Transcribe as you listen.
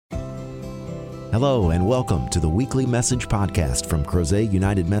Hello and welcome to the weekly message podcast from Crozet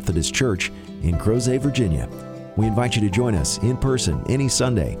United Methodist Church in Crozet, Virginia. We invite you to join us in person any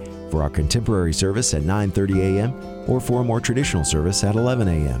Sunday for our contemporary service at 9:30 a.m. or for a more traditional service at 11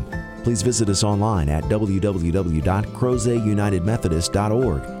 a.m. Please visit us online at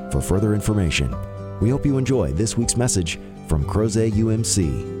www.crozetunitedmethodist.org for further information. We hope you enjoy this week's message from Crozet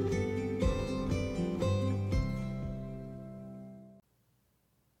UMC.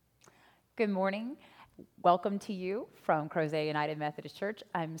 Good morning. Welcome to you from Crozet United Methodist Church.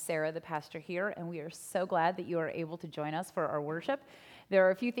 I'm Sarah, the pastor here, and we are so glad that you are able to join us for our worship. There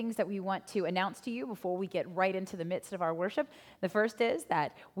are a few things that we want to announce to you before we get right into the midst of our worship. The first is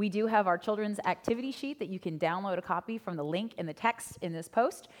that we do have our children's activity sheet that you can download a copy from the link in the text in this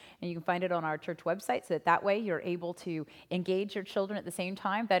post, and you can find it on our church website, so that way you're able to engage your children at the same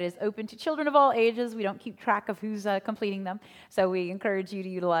time. That is open to children of all ages. We don't keep track of who's completing them, so we encourage you to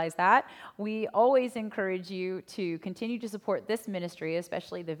utilize that. We always encourage you to continue to support this ministry,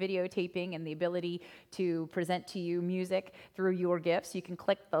 especially the videotaping and the ability to present to you music through your gifts. You can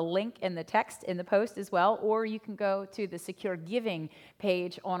click the link in the text in the post as well, or you can go to the secure giving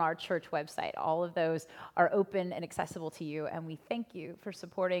page on our church website. All of those are open and accessible to you, and we thank you for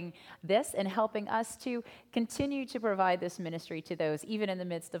supporting this and helping us to continue to provide this ministry to those even in the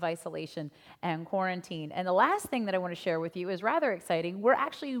midst of isolation and quarantine. And the last thing that I want to share with you is rather exciting. We're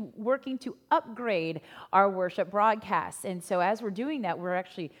actually working to upgrade our worship broadcasts, and so as we're doing that, we're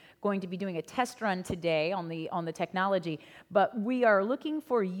actually going to be doing a test run today on the technology, but we are looking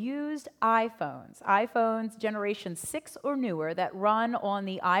for used iPhones generation 6 or newer that run on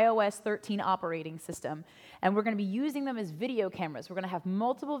the iOS 13 operating system, and we're going to be using them as video cameras. We're going to have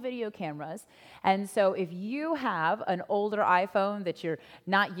multiple video cameras, and so if you have an older iPhone that you're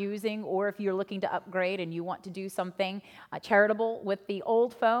not using, or if you're looking to upgrade and you want to do something charitable with the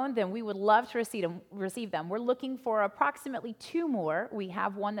old phone, then we would love to receive them. We're looking for approximately 2 more. We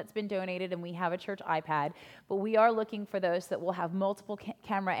have one that's been donated, and we have a church iPad, but we are looking for those that will have multiple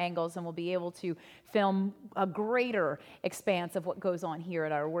camera angles and will be able to film a greater expanse of what goes on here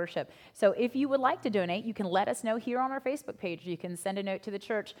at our worship. So if you would like to donate, you can let us know here on our Facebook page. You can send a note to the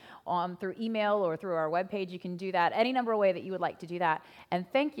church through email or through our webpage. You can do that any number of ways that you would like to do that. And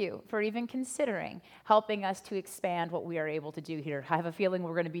thank you for even considering helping us to expand what we are able to do here. I have a feeling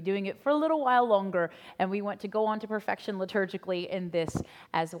we're going to be doing it for a little while longer, and we want to go on to perfection liturgically in this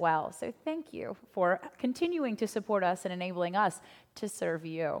as well. So thank you for continuing to support us and enabling us to serve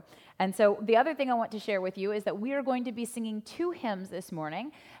you. And so the other thing I want to share with you is that we are going to be singing 2 hymns this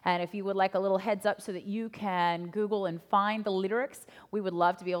morning. And if you would like a little heads up so that you can Google and find the lyrics, we would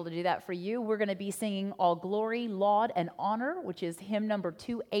love to be able to do that for you. We're going to be singing All Glory, Laud, and Honor, which is hymn number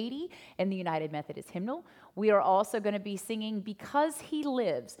 280 in the United Methodist Hymnal. We are also going to be singing Because He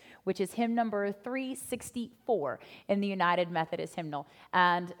Lives, which is hymn number 364 in the United Methodist Hymnal.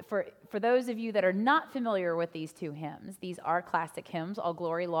 And for those of you that are not familiar with these 2 hymns, these are classic hymns. All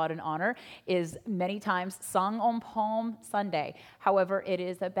Glory, Laud, and Honor is many times sung on Palm Sunday. However, it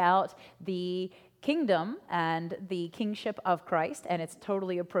is about the kingdom and the kingship of Christ, and it's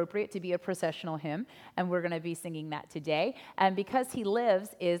totally appropriate to be a processional hymn, and we're going to be singing that today. And Because He Lives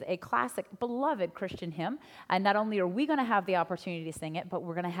is a classic, beloved Christian hymn, and not only are we going to have the opportunity to sing it, but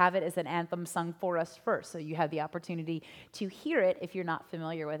we're going to have it as an anthem sung for us first, so you have the opportunity to hear it if you're not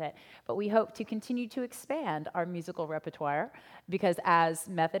familiar with it. But we hope to continue to expand our musical repertoire, because as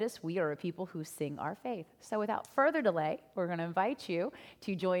Methodists, we are a people who sing our faith. So without further delay, we're going to invite you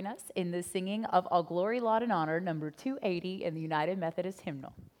to join us in the singing of All Glory, Laud, and Honor, number 280 in the United Methodist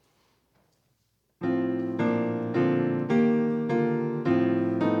Hymnal.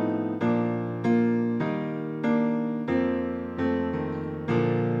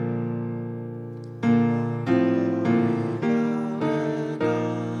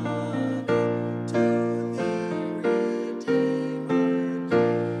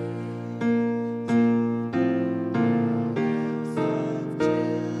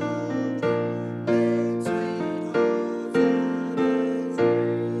 Sweet hope.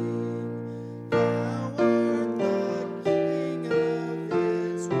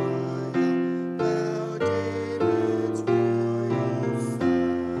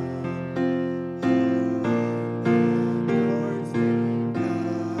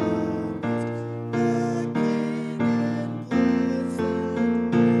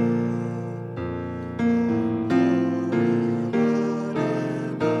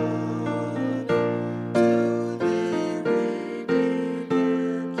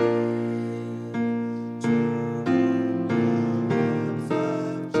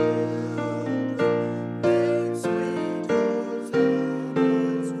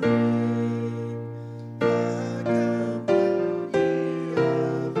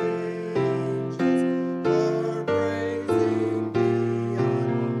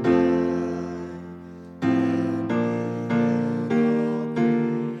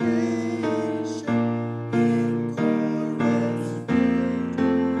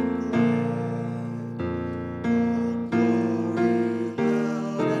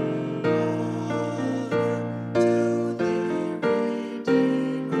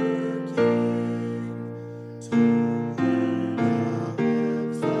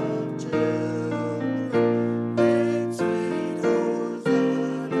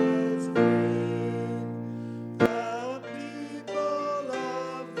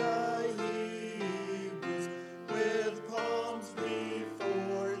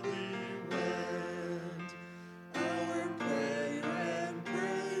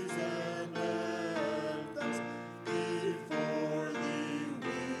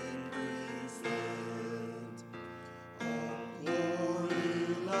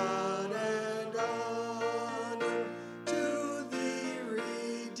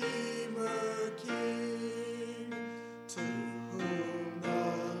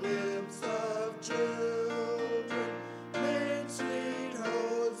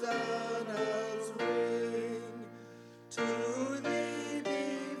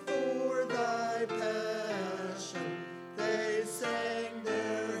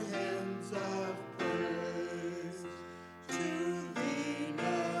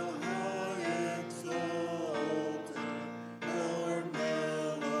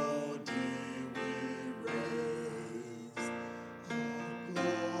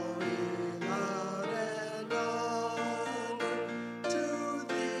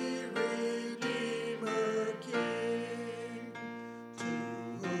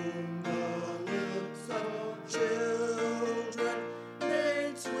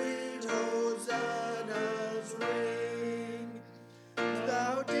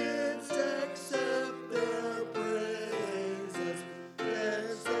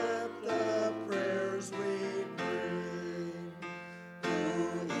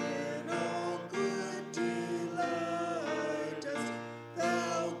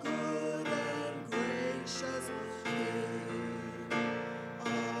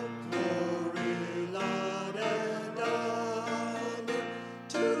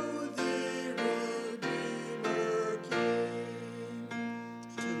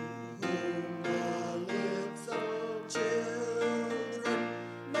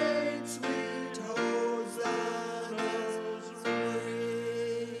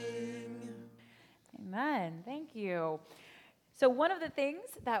 So one of the things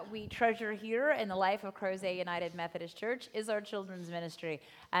that we treasure here in the life of Crozet United Methodist Church is our children's ministry.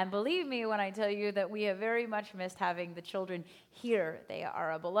 And believe me when I tell you that we have very much missed having the children here. They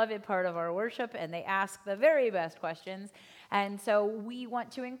are a beloved part of our worship, and they ask the very best questions. And so we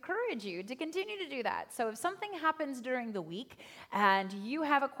want to encourage you to continue to do that. So if something happens during the week and you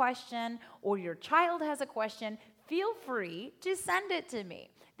have a question or your child has a question, feel free to send it to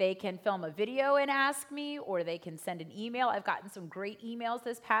me. They can film a video and ask me, or they can send an email. I've gotten some great emails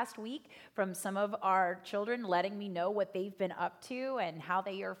this past week from some of our children letting me know what they've been up to and how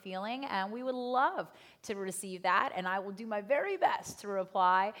they are feeling, and we would love to receive that, and I will do my very best to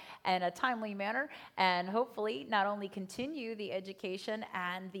reply in a timely manner and hopefully not only continue the education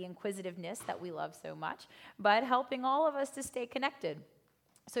and the inquisitiveness that we love so much, but helping all of us to stay connected.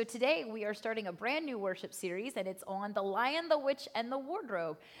 So today we are starting a brand new worship series, and it's on The Lion, the Witch, and the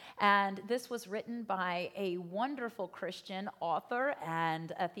Wardrobe. And this was written by a wonderful Christian author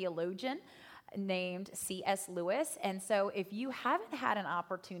and a theologian named C.S. Lewis. And so if you haven't had an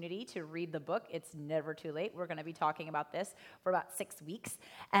opportunity to read the book, it's never too late. We're going to be talking about this for about 6 weeks.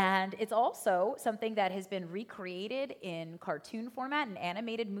 And it's also something that has been recreated in cartoon format, an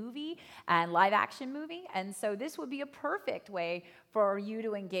animated movie and live action movie. And so this would be a perfect way for you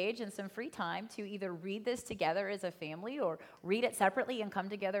to engage in some free time to either read this together as a family or read it separately and come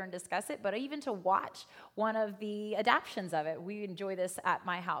together and discuss it, but even to watch one of the adaptions of it. We enjoy this at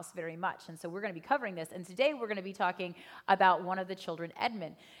my house very much, and so we're going to be covering this. And today we're going to be talking about one of the children,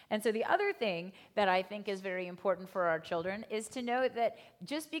 Edmund. And so the other thing that I think is very important for our children is to know that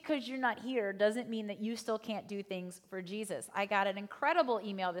just because you're not here doesn't mean that you still can't do things for Jesus. I got an incredible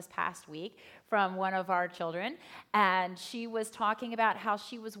email this past week from one of our children, and she was talking about how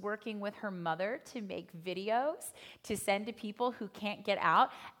she was working with her mother to make videos to send to people who can't get out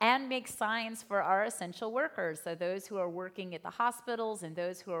and make signs for our essential workers. So those who are working at the hospitals and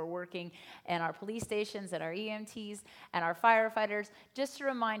those who are working in our police stations and our EMTs and our firefighters, just to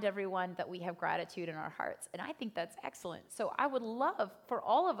remind everyone that we have gratitude in our hearts. And I think that's excellent. So I would love for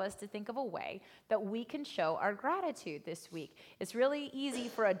all of us to think of a way that we can show our gratitude this week. It's really easy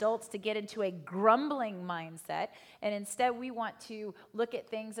for adults to get into a grumbling mindset, and instead we want to look at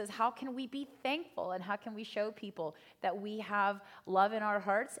things as how can we be thankful and how can we show people that we have love in our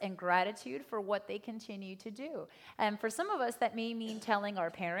hearts and gratitude for what they continue to do. And for some of us, that may mean telling our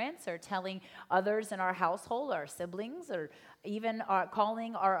parents or telling others in our household, our siblings, or even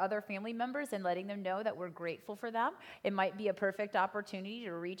calling our other family members and letting them know that we're grateful for them. It might be a perfect opportunity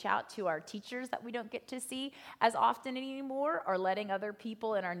to reach out to our teachers that we don't get to see as often anymore, or letting other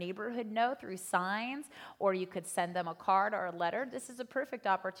people in our neighborhood know through signs, or you could send them a card or a letter. This is a perfect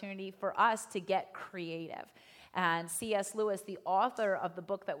opportunity for us to get creative. And C.S. Lewis, the author of the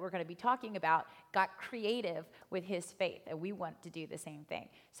book that we're going to be talking about, got creative with his faith, and we want to do the same thing.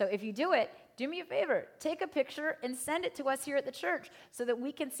 So if you do it, do me a favor, take a picture and send it to us here at the church so that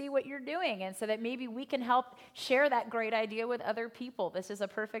we can see what you're doing and so that maybe we can help share that great idea with other people. This is a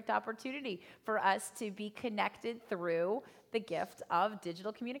perfect opportunity for us to be connected through the gift of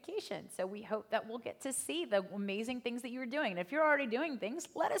digital communication. So we hope that we'll get to see the amazing things that you're doing. And if you're already doing things,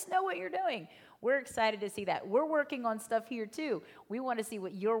 let us know what you're doing. We're excited to see that. We're working on stuff here too. We want to see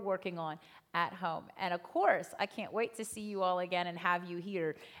what you're working on at home. And of course, I can't wait to see you all again and have you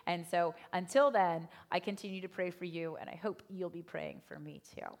here. And so until then, I continue to pray for you, and I hope you'll be praying for me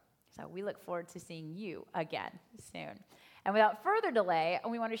too. So we look forward to seeing you again soon. And without further delay,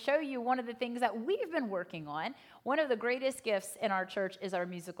 we want to show you one of the things that we've been working on. One of the greatest gifts in our church is our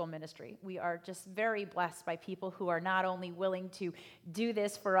musical ministry. We are just very blessed by people who are not only willing to do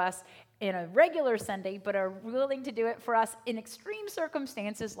this for us in a regular Sunday, but are willing to do it for us in extreme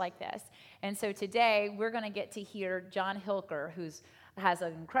circumstances like this. And so today, we're going to get to hear John Hilker, who's has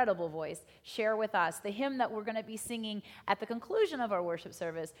an incredible voice, share with us the hymn that we're going to be singing at the conclusion of our worship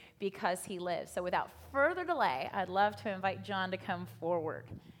service, Because He Lives. So without further delay, I'd love to invite John to come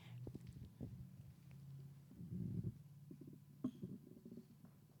forward.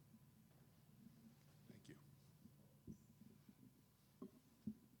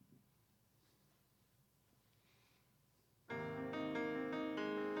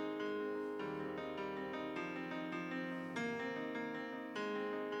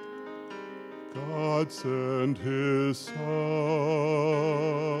 God sent His Son,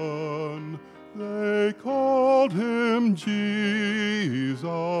 they called Him Jesus.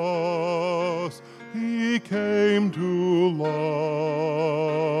 He came to love,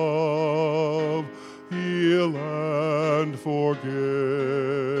 heal, and forgive.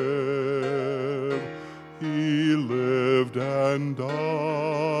 He lived and died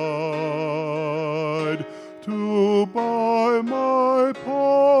to buy my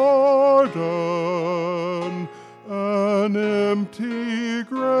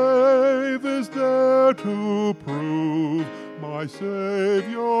my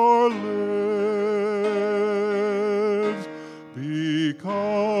Savior lives.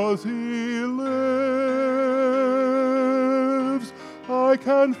 Because he lives, I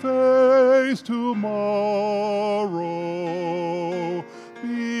can face tomorrow.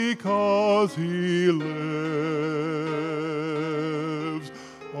 Because he lives,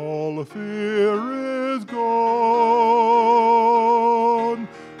 all fear is gone.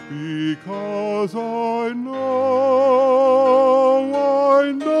 Because I know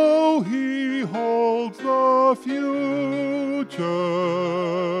he holds the future,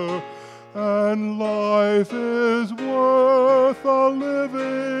 and life is worth a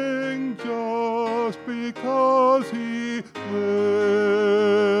living just because he lives.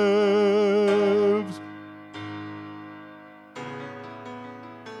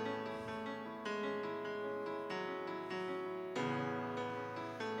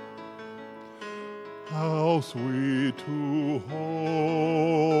 How sweet to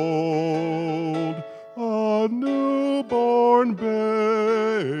hold a newborn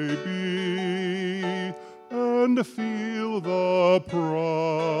baby and feel the pride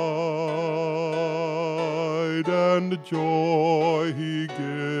and joy he gives.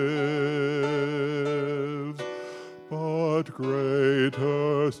 But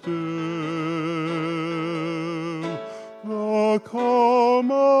greater still, the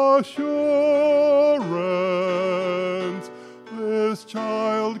calm assurance this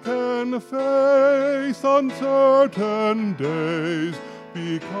child can face uncertain days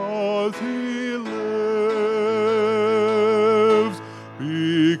because he lives.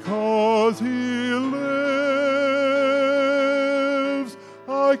 Because he lives,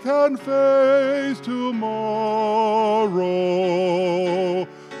 I can face tomorrow.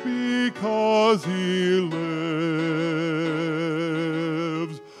 Because he lives,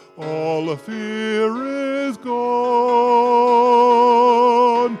 all fear is gone.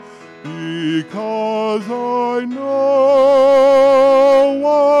 Because I know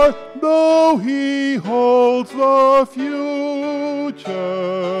he holds the future,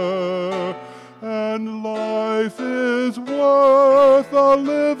 and life is worth a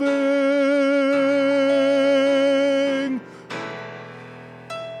living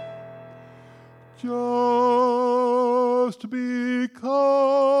just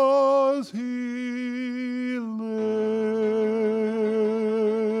because he lives.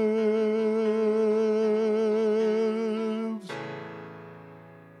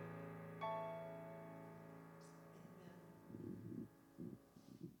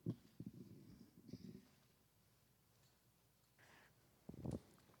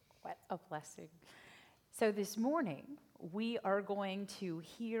 What a blessing. So this morning, we are going to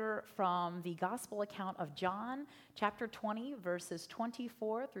hear from the gospel account of John, chapter 20, verses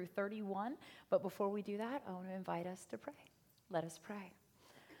 24 through 31. But before we do that, I want to invite us to pray. Let us pray.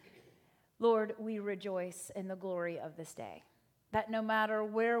 Lord, we rejoice in the glory of this day, that no matter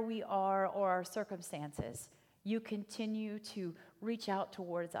where we are or our circumstances, you continue to reach out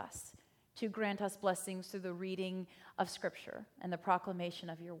towards us, to grant us blessings through the reading of Scripture and the proclamation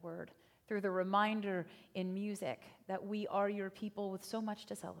of your word, through the reminder in music that we are your people with so much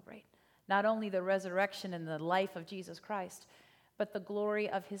to celebrate. Not only the resurrection and the life of Jesus Christ, but the glory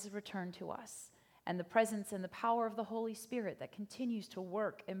of his return to us and the presence and the power of the Holy Spirit that continues to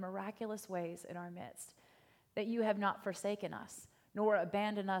work in miraculous ways in our midst. That you have not forsaken us, nor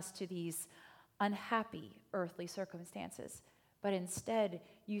abandoned us to these unhappy earthly circumstances, but instead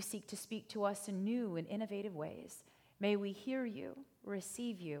you seek to speak to us in new and innovative ways. May we hear you,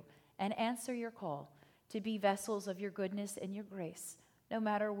 receive you, and answer your call to be vessels of your goodness and your grace, no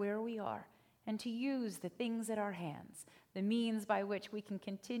matter where we are, and to use the things at our hands, the means by which we can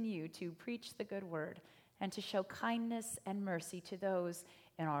continue to preach the good word and to show kindness and mercy to those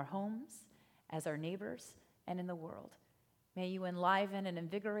in our homes, as our neighbors, and in the world. May you enliven and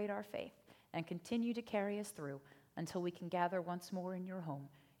invigorate our faith and continue to carry us through until we can gather once more in your home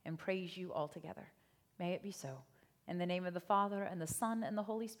and praise you all together. May it be so. In the name of the Father, and the Son, and the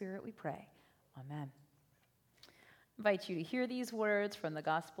Holy Spirit, we pray. Amen. I invite you to hear these words from the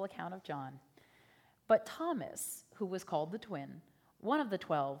Gospel account of John. But Thomas, who was called the twin, one of the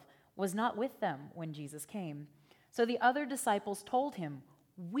 12, was not with them when Jesus came. So the other disciples told him,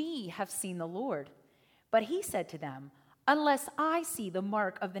 "We have seen the Lord." But he said to them, "Unless I see the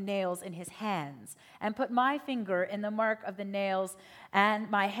mark of the nails in his hands, and put my finger in the mark of the nails, and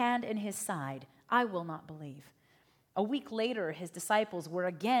my hand in his side, I will not believe." A week later, his disciples were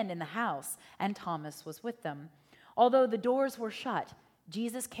again in the house, and Thomas was with them. Although the doors were shut,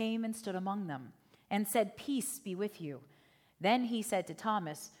 Jesus came and stood among them, and said, "Peace be with you." Then he said to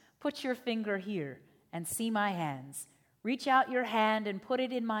Thomas, "Put your finger here, and see my hands. Reach out your hand and put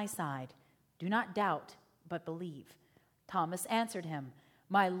it in my side. Do not doubt, but believe." Thomas answered him,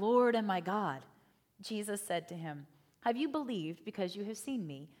 "My Lord and my God." Jesus said to him, "Have you believed because you have seen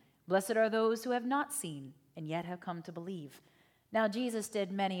me? Blessed are those who have not seen and yet have come to believe." Now Jesus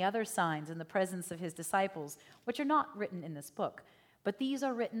did many other signs in the presence of his disciples, which are not written in this book, but these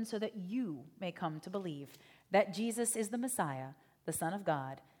are written so that you may come to believe that Jesus is the Messiah, the Son of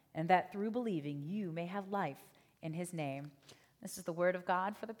God, and that through believing you may have life in his name. This is the word of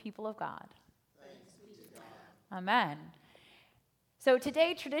God for the people of God. Thanks be to God. Amen. So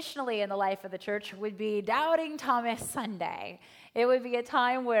today, traditionally in the life of the church, would be Doubting Thomas Sunday. It would be a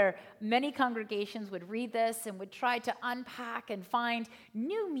time where many congregations would read this and would try to unpack and find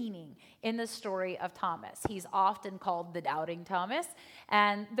new meaning in the story of Thomas. He's often called the Doubting Thomas,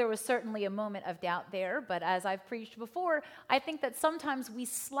 and there was certainly a moment of doubt there, but as I've preached before, I think that sometimes we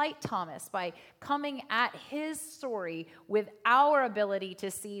slight Thomas by coming at his story with our ability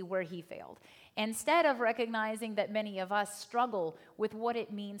to see where he failed, instead of recognizing that many of us struggle with what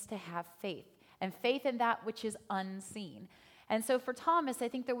it means to have faith, and faith in that which is unseen. And so for Thomas, I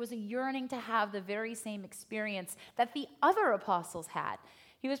think there was a yearning to have the very same experience that the other apostles had.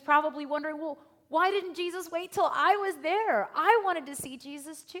 He was probably wondering, well, why didn't Jesus wait till I was there? I wanted to see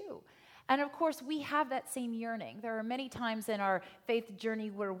Jesus too. And of course, we have that same yearning. There are many times in our faith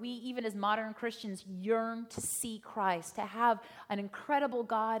journey where we, even as modern Christians, yearn to see Christ, to have an incredible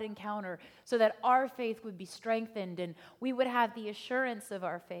God encounter so that our faith would be strengthened and we would have the assurance of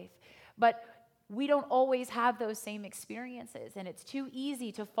our faith. But we don't always have those same experiences, and it's too easy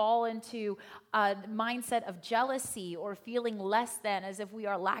to fall into a mindset of jealousy or feeling less than, as if we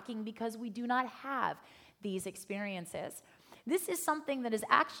are lacking because we do not have these experiences. This is something that is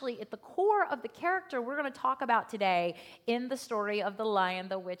actually at the core of the character we're going to talk about today in the story of The Lion,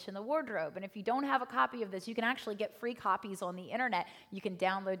 the Witch, and the Wardrobe. And if you don't have a copy of this, you can actually get free copies on the internet. You can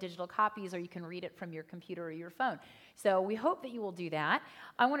download digital copies, or you can read it from your computer or your phone. So we hope that you will do that.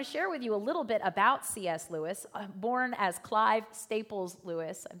 I want to share with you a little bit about C.S. Lewis, born as Clive Staples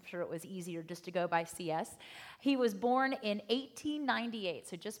Lewis. I'm sure it was easier just to go by C.S. He was born in 1898,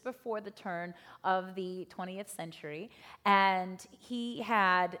 so just before the turn of the 20th century, and he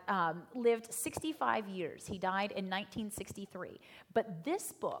had lived 65 years. He died in 1963. But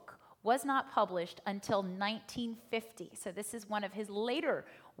this book was not published until 1950, so this is one of his later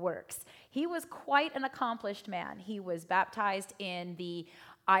works. He was quite an accomplished man. He was baptized in the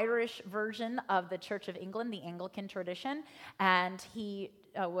Irish version of the Church of England, the Anglican tradition, and he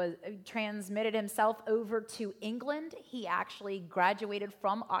transmitted himself over to England. He actually graduated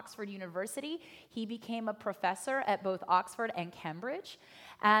from Oxford University. He became a professor at both Oxford and Cambridge,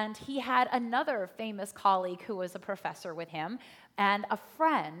 and he had another famous colleague who was a professor with him and a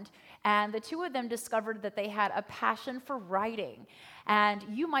friend, and the two of them discovered that they had a passion for writing. And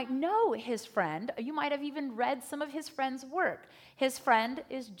you might know his friend. You might have even read some of his friend's work. His friend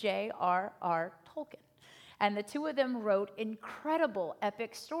is J.R.R. Tolkien. And the two of them wrote incredible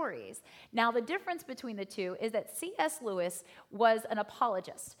epic stories. Now, the difference between the two is that C.S. Lewis was an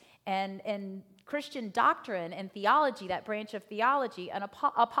apologist. And in Christian doctrine and theology, that branch of theology, and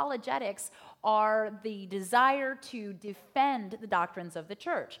apologetics are the desire to defend the doctrines of the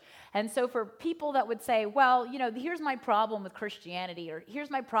church. And so for people that would say, well, here's my problem with Christianity, or here's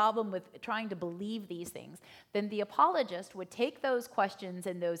my problem with trying to believe these things, then the apologist would take those questions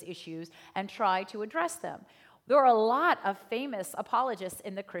and those issues and try to address them. There are a lot of famous apologists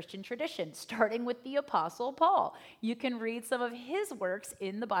in the Christian tradition, starting with the Apostle Paul. You can read some of his works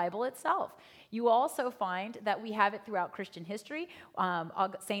in the Bible itself. You also find that we have it throughout Christian history.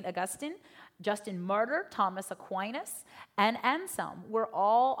 St. Augustine, Justin Martyr, Thomas Aquinas, and Anselm were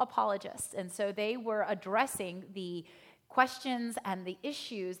all apologists. And so they were addressing the questions and the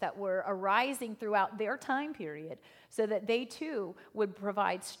issues that were arising throughout their time period so that they too would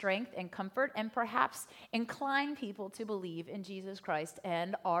provide strength and comfort and perhaps incline people to believe in Jesus Christ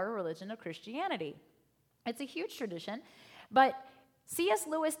and our religion of Christianity. It's a huge tradition, but C.S.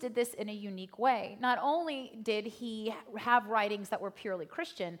 Lewis did this in a unique way. Not only did he have writings that were purely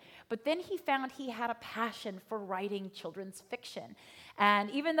Christian, but then he found he had a passion for writing children's fiction. And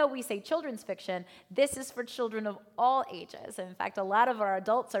even though we say children's fiction, this is for children of all ages. And in fact, a lot of our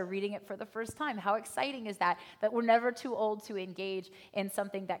adults are reading it for the first time. How exciting is that we're never too old to engage in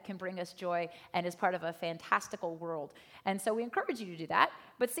something that can bring us joy and is part of a fantastical world. And so we encourage you to do that,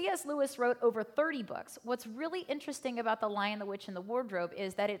 But C.S. Lewis wrote over 30 books. What's really interesting about The Lion, the Witch, and the Wardrobe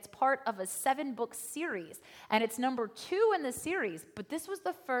is that it's part of a 7-book series, and it's number 2 in the series, but this was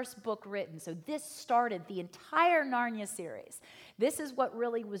the first book written, so this started the entire Narnia series. This is what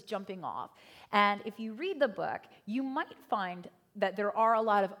really was jumping off. And if you read the book, you might find that there are a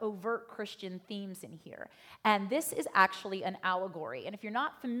lot of overt Christian themes in here. And this is actually an allegory. And if you're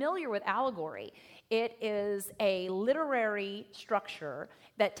not familiar with allegory, it is a literary structure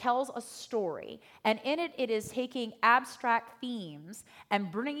that tells a story. And in it, it is taking abstract themes and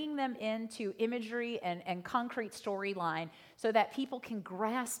bringing them into imagery and concrete storyline so that people can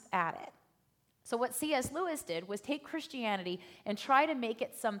grasp at it. So what C.S. Lewis did was take Christianity and try to make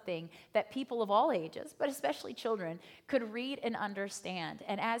it something that people of all ages, but especially children, could read and understand.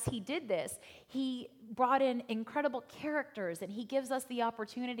 And as he did this, he brought in incredible characters, and he gives us the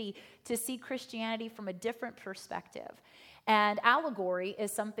opportunity to see Christianity from a different perspective. And allegory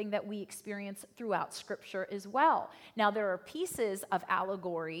is something that we experience throughout Scripture as well. Now, there are pieces of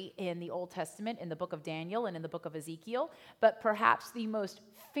allegory in the Old Testament, in the book of Daniel and in the book of Ezekiel, but perhaps the most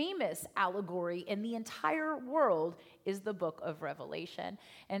famous allegory in the entire world is the book of Revelation.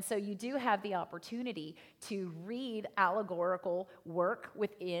 And so you do have the opportunity to read allegorical work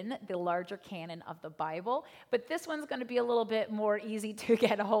within the larger canon of the Bible, but this one's going to be a little bit more easy to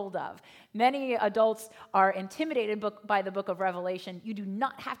get a hold of. Many adults are intimidated by the book of Revelation. You do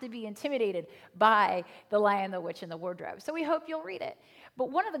not have to be intimidated by The Lion, the Witch, and the Wardrobe. So we hope you'll read it. But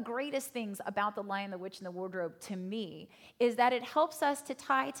one of the greatest things about The Lion, the Witch, and the Wardrobe to me is that it helps us to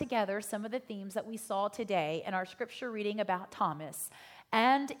tie together some of the themes that we saw today in our scripture reading about Thomas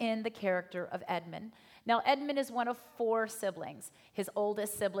and in the character of Edmund. Now, Edmund is one of 4 siblings. His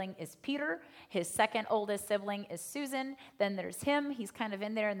oldest sibling is Peter. His second oldest sibling is Susan. Then there's him. He's kind of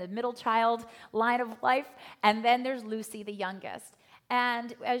in there in the middle child line of life. And then there's Lucy, the youngest.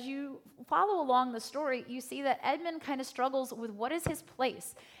 And as you follow along the story, you see that Edmund kind of struggles with what is his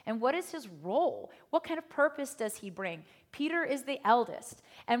place and what is his role? What kind of purpose does he bring? Peter is the eldest.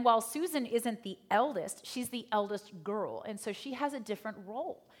 And while Susan isn't the eldest, she's the eldest girl. And so she has a different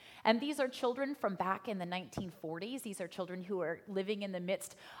role. And these are children from back in the 1940s. These are children who are living in the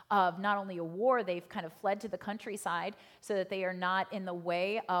midst of not only a war, they've kind of fled to the countryside so that they are not in the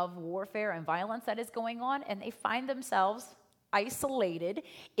way of warfare and violence that is going on. And they find themselves isolated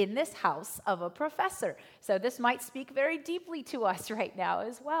in this house of a professor. So this might speak very deeply to us right now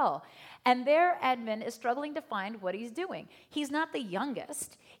as well. And there Edmund is struggling to find what he's doing. He's not the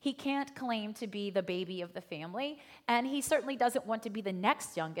youngest. He can't claim to be the baby of the family, and he certainly doesn't want to be the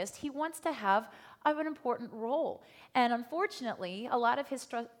next youngest. He wants to have an important role. And unfortunately, a lot of his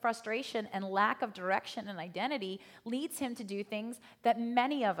frustration and lack of direction and identity leads him to do things that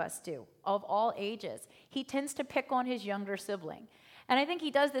many of us do, of all ages. He tends to pick on his younger sibling. And I think he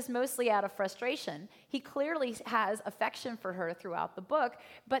does this mostly out of frustration. He clearly has affection for her throughout the book,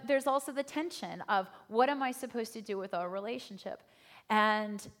 but there's also the tension of, what am I supposed to do with our relationship?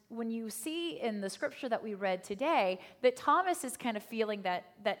 And when you see in the scripture that we read today that Thomas is kind of feeling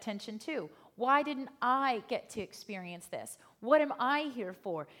that tension too. Why didn't I get to experience this? What am I here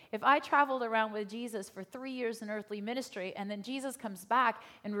for? If I traveled around with Jesus for 3 years in earthly ministry and then Jesus comes back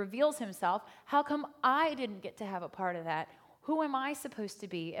and reveals himself, how come I didn't get to have a part of that? Who am I supposed to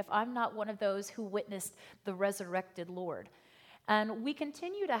be if I'm not one of those who witnessed the resurrected Lord? And we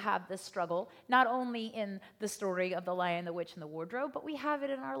continue to have this struggle, not only in the story of The Lion, the Witch, and the Wardrobe, but we have it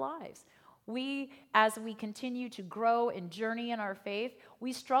in our lives. As we continue to grow and journey in our faith,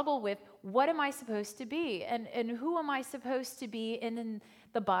 we struggle with, what am I supposed to be? And who am I supposed to be in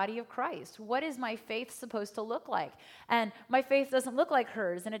the body of Christ? What is my faith supposed to look like? And my faith doesn't look like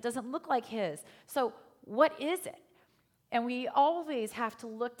hers, and it doesn't look like his. So what is it? And we always have to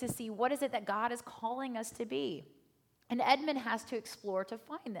look to see, what is it that God is calling us to be? And Edmund has to explore to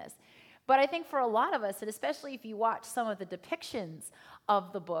find this. But I think for a lot of us, and especially if you watch some of the depictions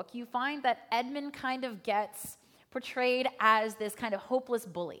of the book, you find that Edmund kind of gets portrayed as this kind of hopeless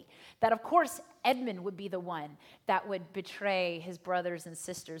bully. That, of course, Edmund would be the one that would betray his brothers and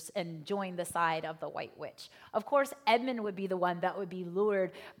sisters and join the side of the White Witch. Of course, Edmund would be the one that would be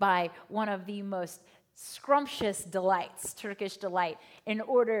lured by one of the most scrumptious delights, Turkish delight, in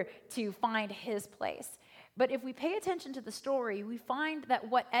order to find his place. But if we pay attention to the story, we find that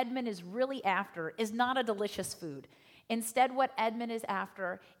what Edmund is really after is not a delicious food. Instead, what Edmund is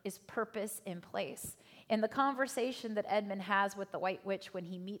after is purpose in place. In the conversation that Edmund has with the White Witch when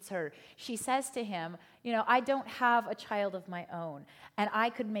he meets her, she says to him, I don't have a child of my own, and I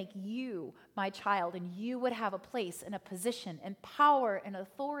could make you my child, and you would have a place and a position and power and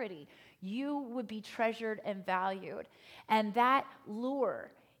authority. You would be treasured and valued. And that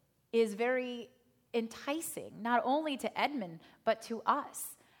lure is very enticing, not only to Edmund, but to us.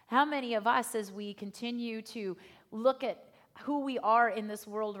 How many of us, as we continue to look at who we are in this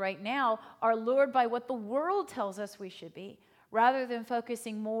world right now, are lured by what the world tells us we should be, rather than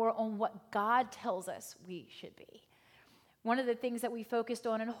focusing more on what God tells us we should be? One of the things that we focused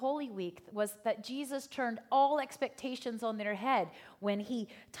on in Holy Week was that Jesus turned all expectations on their head when he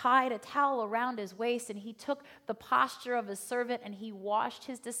tied a towel around his waist and he took the posture of a servant and he washed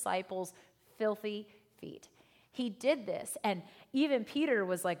his disciples' filthy feet. He did this, and even Peter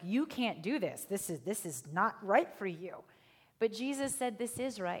was like, you can't do this. This is not right for you. But Jesus said, this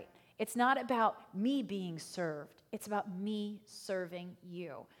is right. It's not about me being served. It's about me serving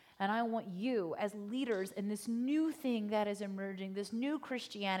you. And I want you as leaders in this new thing that is emerging, this new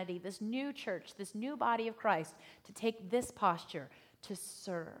Christianity, this new church, this new body of Christ, to take this posture to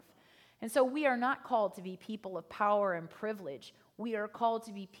serve. And so we are not called to be people of power and privilege. We are called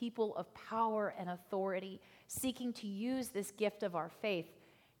to be people of power and authority, seeking to use this gift of our faith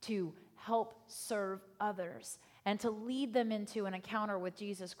to help serve others and to lead them into an encounter with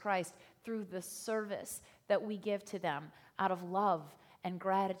Jesus Christ through the service that we give to them out of love and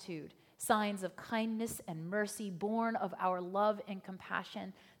gratitude, signs of kindness and mercy born of our love and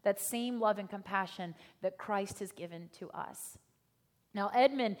compassion, that same love and compassion that Christ has given to us. Now,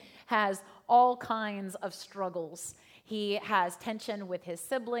 Edmund has all kinds of struggles. He has tension with his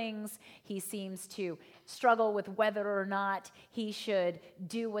siblings. He seems to struggle with whether or not he should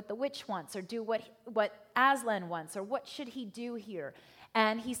do what the witch wants or do what Aslan wants, or what should he do here.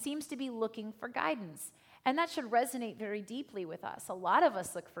 And he seems to be looking for guidance. And that should resonate very deeply with us. A lot of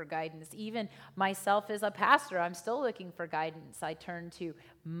us look for guidance. Even myself as a pastor, I'm still looking for guidance. I turn to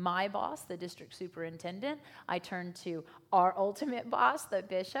my boss, the district superintendent. I turn to our ultimate boss, the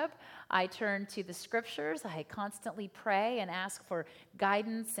bishop. I turn to the scriptures. I constantly pray and ask for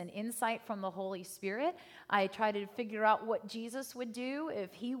guidance and insight from the Holy Spirit. I try to figure out what Jesus would do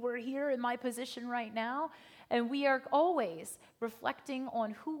if he were here in my position right now. And we are always reflecting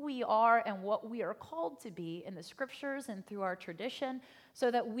on who we are and what we are called to be in the scriptures and through our tradition so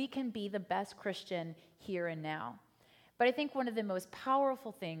that we can be the best Christian here and now. But I think one of the most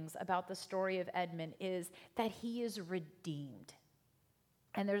powerful things about the story of Edmund is that he is redeemed.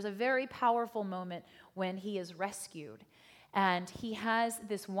 And there's a very powerful moment when he is rescued. And he has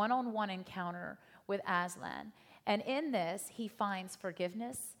this one-on-one encounter with Aslan. And in this, he finds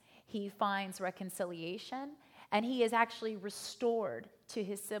forgiveness. He finds reconciliation, and he is actually restored to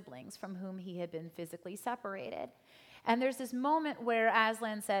his siblings from whom he had been physically separated. And there's this moment where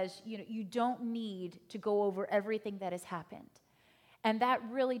Aslan says, you don't need to go over everything that has happened. And that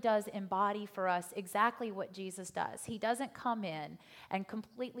really does embody for us exactly what Jesus does. He doesn't come in and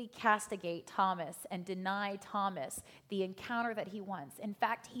completely castigate Thomas and deny Thomas the encounter that he wants. In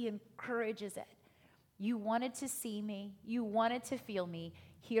fact, he encourages it. You wanted to see me. You wanted to feel me.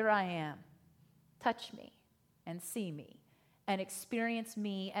 Here I am. Touch me and see me and experience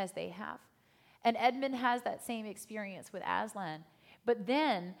me as they have. And Edmund has that same experience with Aslan. But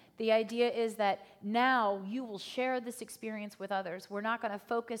then the idea is that now you will share this experience with others. We're not going to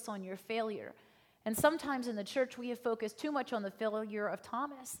focus on your failure. And sometimes in the church we have focused too much on the failure of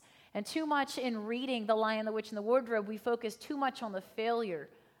Thomas. And too much in reading The Lion, the Witch, and the Wardrobe, we focus too much on the failure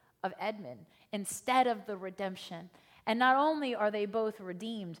of Edmund instead of the redemption. And not only are they both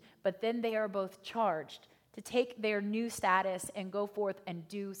redeemed, but then they are both charged to take their new status and go forth and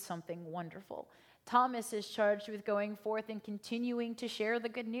do something wonderful. Thomas is charged with going forth and continuing to share the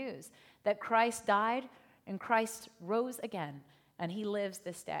good news that Christ died and Christ rose again, and he lives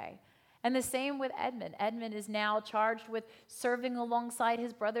this day. And the same with Edmund. Edmund is now charged with serving alongside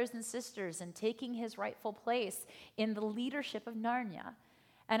his brothers and sisters and taking his rightful place in the leadership of Narnia.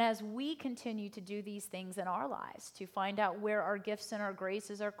 And as we continue to do these things in our lives, to find out where our gifts and our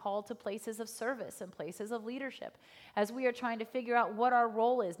graces are called to places of service and places of leadership, as we are trying to figure out what our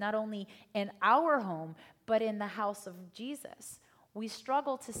role is, not only in our home, but in the house of Jesus, we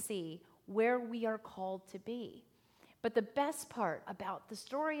struggle to see where we are called to be. But the best part about the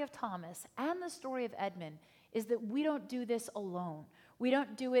story of Thomas and the story of Edmund is that we don't do this alone. We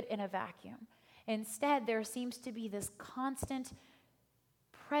don't do it in a vacuum. Instead, there seems to be this constant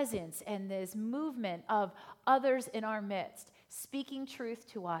presence and this movement of others in our midst, speaking truth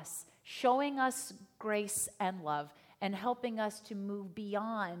to us, showing us grace and love, and helping us to move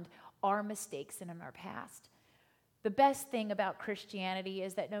beyond our mistakes and in our past. The best thing about Christianity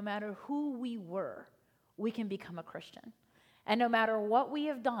is that no matter who we were, we can become a Christian. And no matter what we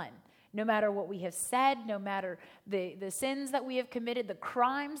have done, no matter what we have said, no matter the sins that we have committed, the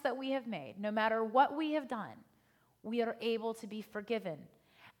crimes that we have made, no matter what we have done, we are able to be forgiven.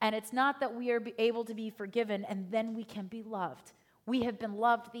 And it's not that we are able to be forgiven and then we can be loved. We have been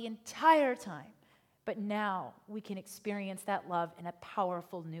loved the entire time, but now we can experience that love in a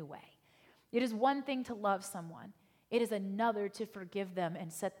powerful new way. It is one thing to love someone. It is another to forgive them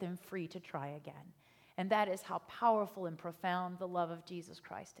and set them free to try again. And that is how powerful and profound the love of Jesus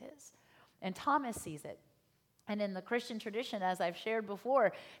Christ is. And Thomas sees it. And in the Christian tradition, as I've shared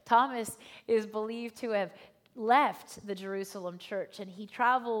before, Thomas is believed to have left the Jerusalem church, and he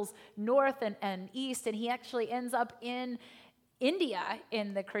travels north and east, and he actually ends up in India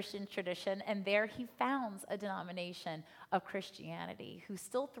in the Christian tradition, and there he founds a denomination of Christianity who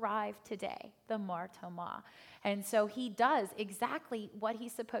still thrive today, the Mar Thoma. And so he does exactly what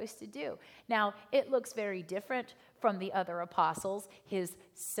he's supposed to do. Now, it looks very different from the other apostles, his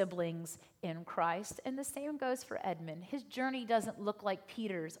siblings in Christ, and the same goes for Edmund. His journey doesn't look like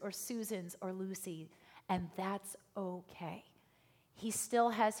Peter's or Susan's or Lucy, and that's okay. He still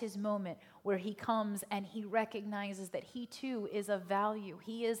has his moment where he comes and he recognizes that he too is of value.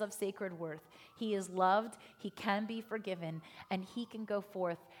 He is of sacred worth. He is loved, he can be forgiven, and he can go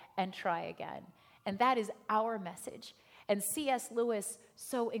forth and try again. And that is our message. And C.S. Lewis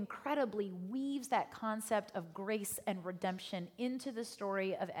so incredibly weaves that concept of grace and redemption into the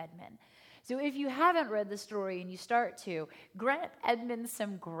story of Edmund. So if you haven't read the story and you start to, grant Edmund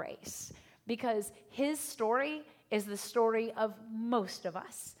some grace, because his story is the story of most of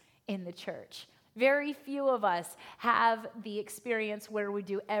us in the church. Very few of us have the experience where we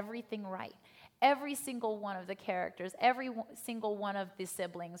do everything right. Every single one of the characters, single one of the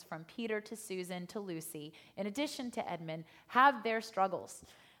siblings, from Peter to Susan to Lucy, in addition to Edmund, have their struggles.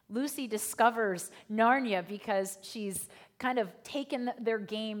 Lucy discovers Narnia because she's kind of taken their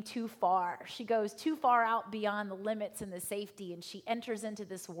game too far. She goes too far out beyond the limits and the safety, and she enters into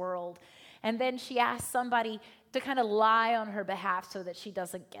this world. And then she asks somebody to kind of lie on her behalf so that she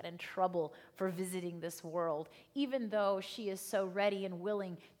doesn't get in trouble for visiting this world, even though she is so ready and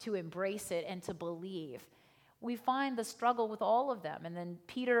willing to embrace it and to believe. We find the struggle with all of them. And then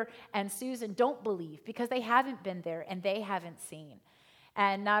Peter and Susan don't believe because they haven't been there and they haven't seen.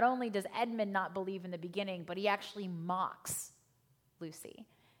 And not only does Edmund not believe in the beginning, but he actually mocks Lucy.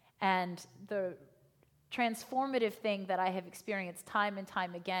 And the transformative thing that I have experienced time and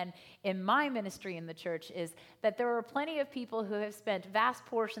time again in my ministry in the church is that there are plenty of people who have spent vast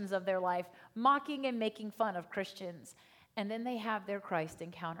portions of their life mocking and making fun of Christians. And then they have their Christ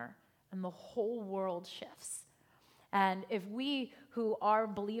encounter, and the whole world shifts. And if we who are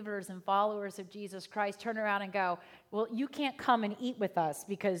believers and followers of Jesus Christ turn around and go, well, you can't come and eat with us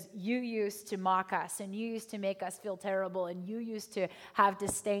because you used to mock us and you used to make us feel terrible and you used to have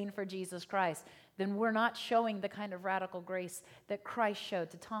disdain for Jesus Christ, then we're not showing the kind of radical grace that Christ showed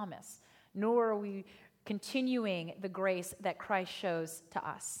to Thomas, nor are we continuing the grace that Christ shows to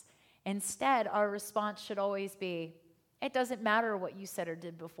us. Instead, our response should always be, it doesn't matter what you said or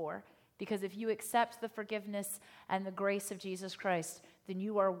did before, because if you accept the forgiveness and the grace of Jesus Christ, then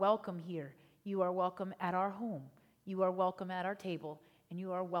you are welcome here. You are welcome at our home. You are welcome at our table, and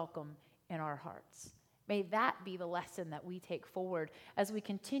you are welcome in our hearts. May that be the lesson that we take forward as we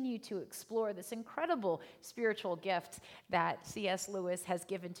continue to explore this incredible spiritual gift that C.S. Lewis has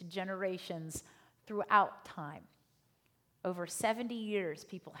given to generations throughout time. Over 70 years,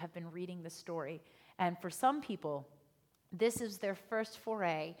 people have been reading the story, and for some people, this is their first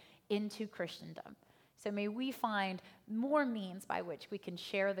foray into Christendom. So may we find more means by which we can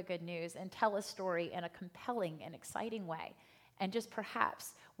share the good news and tell a story in a compelling and exciting way. And just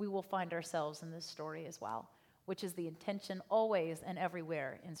perhaps we will find ourselves in this story as well, which is the intention always and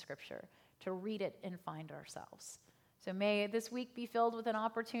everywhere in Scripture, to read it and find ourselves. So may this week be filled with an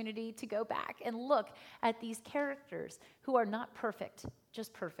opportunity to go back and look at these characters who are not perfect,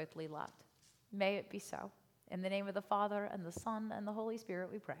 just perfectly loved. May it be so. In the name of the Father, and the Son, and the Holy Spirit,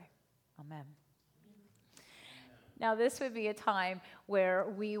 we pray. Amen. Now, this would be a time where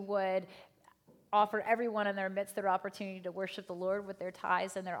we would offer everyone in their midst their opportunity to worship the Lord with their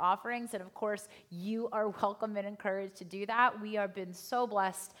tithes and their offerings. And of course, you are welcome and encouraged to do that. We have been so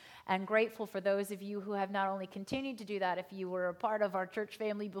blessed and grateful for those of you who have not only continued to do that if you were a part of our church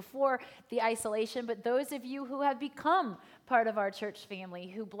family before the isolation, but those of you who have become part of our church family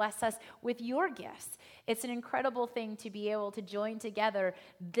who bless us with your gifts. It's an incredible thing to be able to join together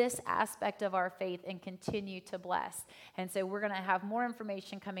this aspect of our faith and continue to bless. And so we're going to have more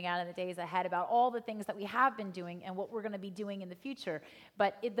information coming out in the days ahead about all the things that we have been doing and what we're going to be doing in the future.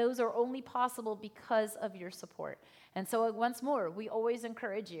 But those are only possible because of your support. And so once more, we always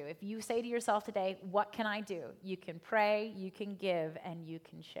encourage you, if you say to yourself today, what can I do? You can pray, you can give, and you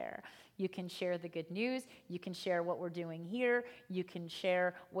can share. You can share the good news. You can share what we're doing here. You can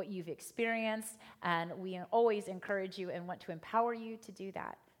share what you've experienced. And we always encourage you and want to empower you to do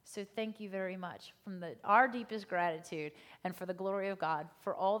that. So thank you very much from our deepest gratitude and for the glory of God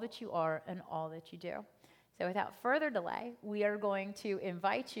for all that you are and all that you do. So without further delay, we are going to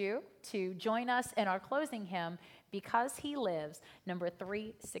invite you to join us in our closing hymn, Because He Lives, number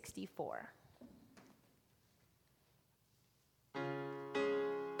 364.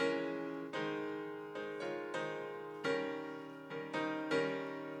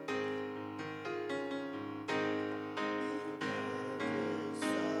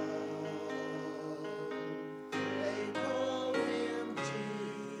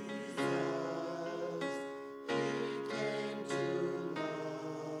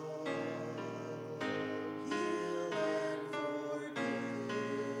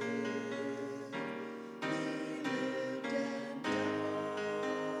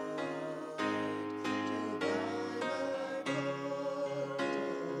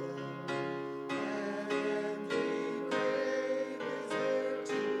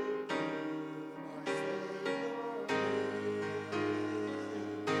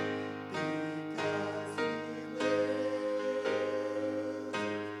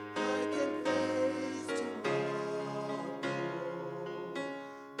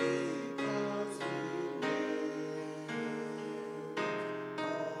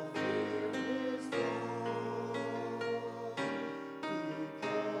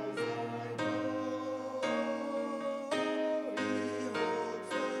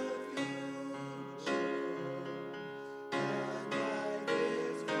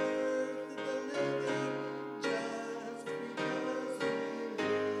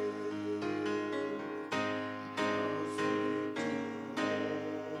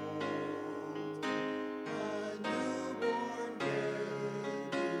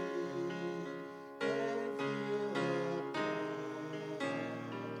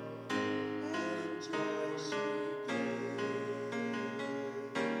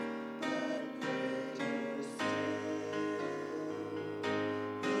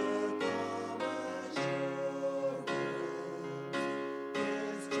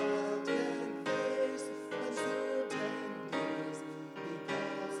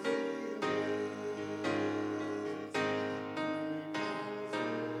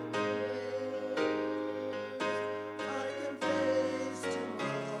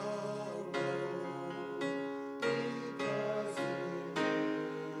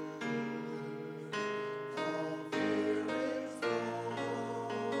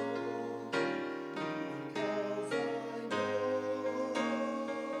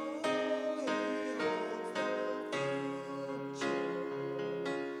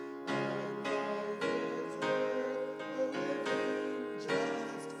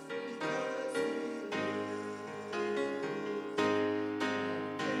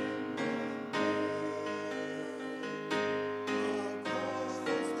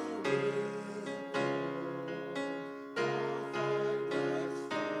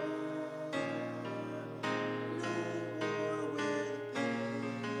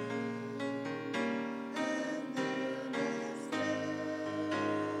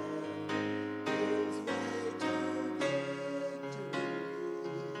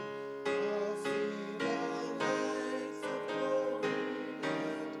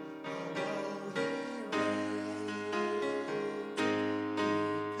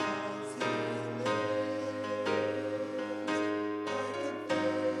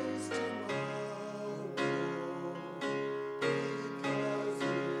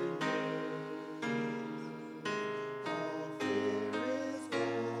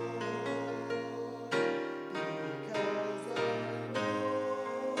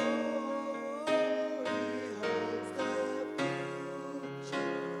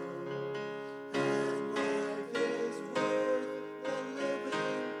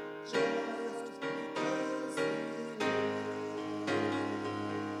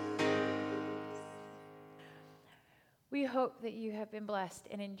 We hope that you have been blessed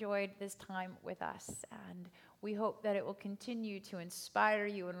and enjoyed this time with us, and we hope that it will continue to inspire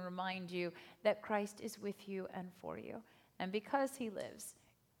you and remind you that Christ is with you and for you. And because he lives,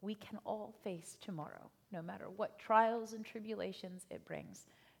 we can all face tomorrow, no matter what trials and tribulations it brings.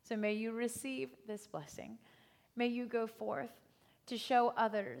 So may you receive this blessing. May you go forth to show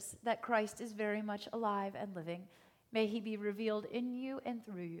others that Christ is very much alive and living. May he be revealed in you and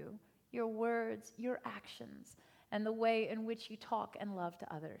through you, your words, your actions, and the way in which you talk and love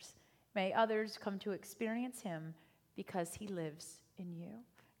to others. May others come to experience him because he lives in you.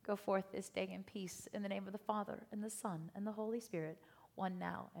 Go forth this day in peace in the name of the Father and the Son and the Holy Spirit, one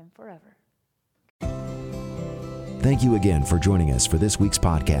now and forever. Thank you again for joining us for this week's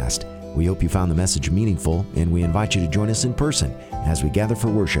podcast. We hope you found the message meaningful, and we invite you to join us in person as we gather for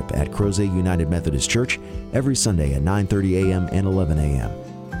worship at Crozet United Methodist Church every Sunday at 9:30 a.m. and 11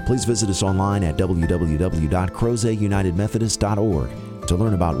 a.m. Please visit us online at www.crozetunitedmethodist.org to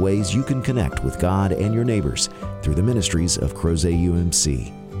learn about ways you can connect with God and your neighbors through the ministries of Crozet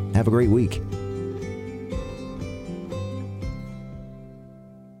UMC. Have a great week.